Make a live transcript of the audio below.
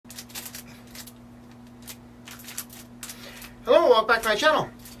welcome back to my channel.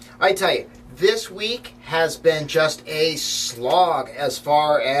 I tell you, this week has been just a slog as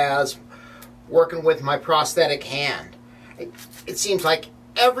far as working with my prosthetic hand. It seems like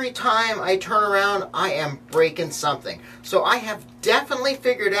every time I turn around, I am breaking something. So I have definitely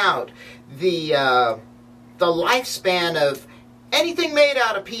figured out the lifespan of anything made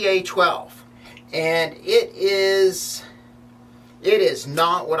out of PA12. And it is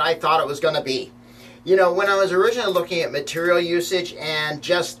not what I thought it was going to be. You know, when I was originally looking at material usage and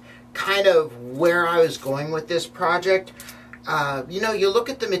just kind of where I was going with this project, you know, you look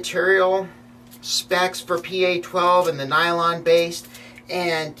at the material specs for PA12 and the nylon based,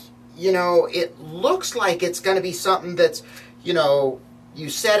 and, you know, it looks like it's going to be something that's, you know, you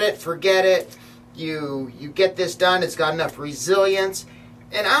set it, forget it, you get this done, it's got enough resilience.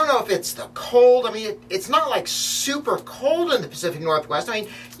 And I don't know if it's the cold. I mean, it's not like super cold in the Pacific Northwest. I mean,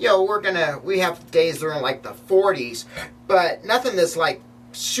 you know, we have days that are in like the 40s, but nothing that's like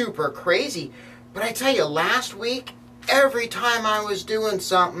super crazy. But I tell you, last week, every time I was doing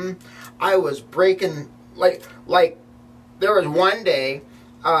something, I was breaking, like there was one day,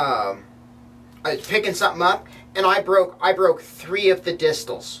 I was picking something up, and I broke 3 of the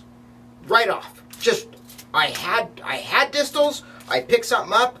distals right off. Just, I had distals, I pick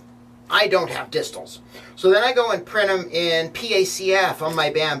something up, I don't have distals. So then I go and print them in PACF on my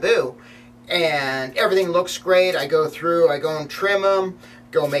bamboo, and everything looks great. I go through, I go and trim them,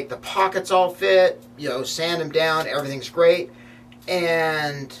 go make the pockets all fit, you know, sand them down, everything's great.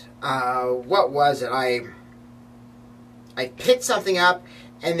 And what was it? I picked something up,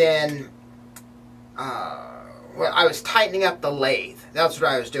 and then well, I was tightening up the lathe. That's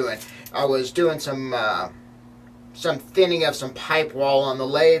what I was doing. I was doing some thinning of some pipe wall on the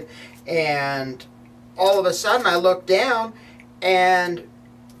lathe, and all of a sudden I looked down, and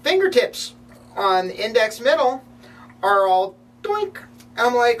fingertips on the index middle are all doink.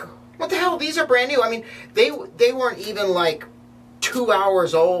 I'm like, what the hell? These are brand new. I mean, they weren't even like 2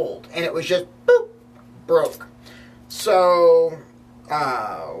 hours old, and it was just boop, broke. So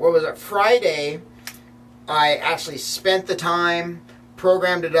what was it? Friday, I actually spent the time,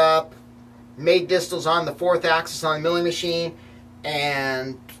 programmed it up, made distals on the 4th axis on the milling machine,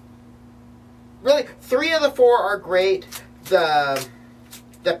 and really 3 of the 4 are great. The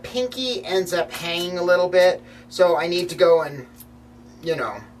pinky ends up hanging a little bit, so I need to go and, you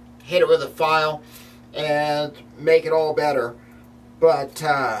know, hit it with a file and make it all better. But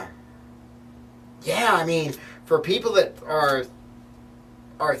yeah, I mean, for people that are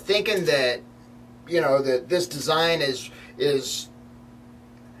thinking that, you know, that this design is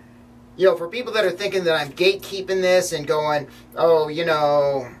you know, for people that are thinking that I'm gatekeeping this and going, oh, you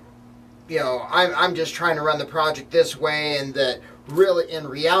know, I'm just trying to run the project this way, and that really, in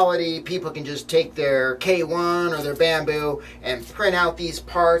reality, people can just take their K1 or their bamboo and print out these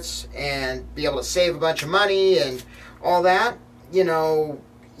parts and be able to save a bunch of money and all that. You know,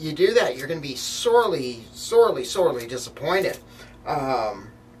 you do that, you're going to be sorely, sorely, sorely disappointed. You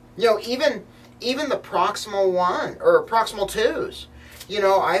know, even the proximal 1 or proximal 2s. You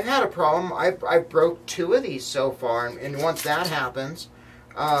know, I've had a problem. I've broke 2 of these so far, and once that happens,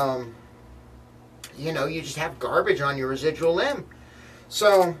 you know, you just have garbage on your residual limb.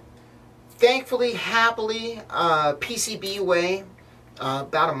 So, thankfully, happily, pcbway,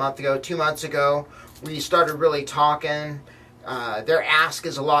 about a month ago, 2 months ago, we started really talking. Their ask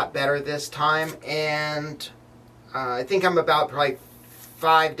is a lot better this time, and I think I'm about probably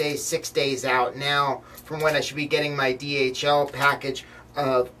 5 days, 6 days out now from when I should be getting my DHL package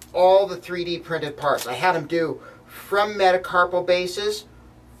of all the 3D printed parts. I had them do from metacarpal bases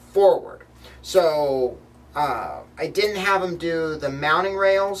forward. So I didn't have them do the mounting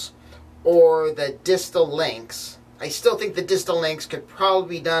rails or the distal links. I still think the distal links could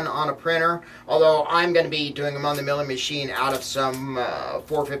probably be done on a printer, although I'm going to be doing them on the milling machine out of some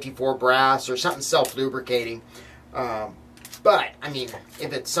 454 brass or something self-lubricating. But, I mean,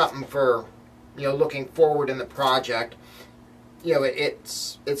 if it's something for, you know, looking forward in the project, you know,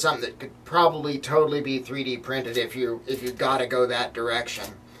 it's something that could probably totally be 3D printed if you got to go that direction.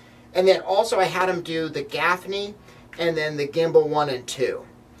 And then also I had him do the Gaffney and then the gimbal 1 and 2.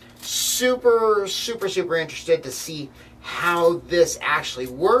 Super, super, super interested to see how this actually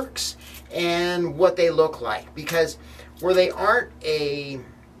works and what they look like, because where they aren't a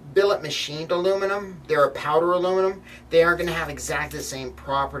billet machined aluminum, they're a powder aluminum, they aren't going to have exactly the same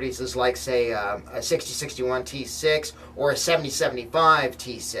properties as, like, say, a 6061 T6 or a 7075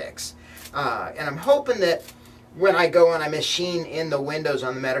 T6. And I'm hoping that when I go and I machine in the windows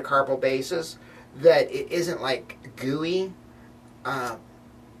on the metacarpal bases, that it isn't like gooey,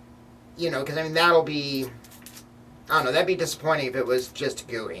 you know, because I mean that'll be I don't know, that'd be disappointing if it was just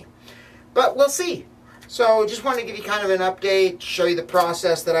gooey. But we'll see. So just wanted to give you kind of an update, show you the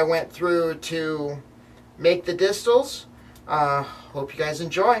process that I went through to make the distals. Hope you guys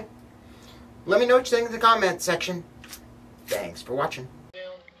enjoy. Let me know what you think in the comment section. Thanks for watching.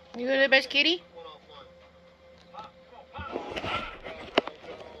 You go to the best kitty?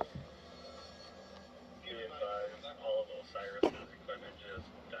 Osiris' equipment just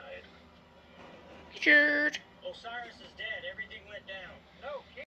died. Osiris is dead.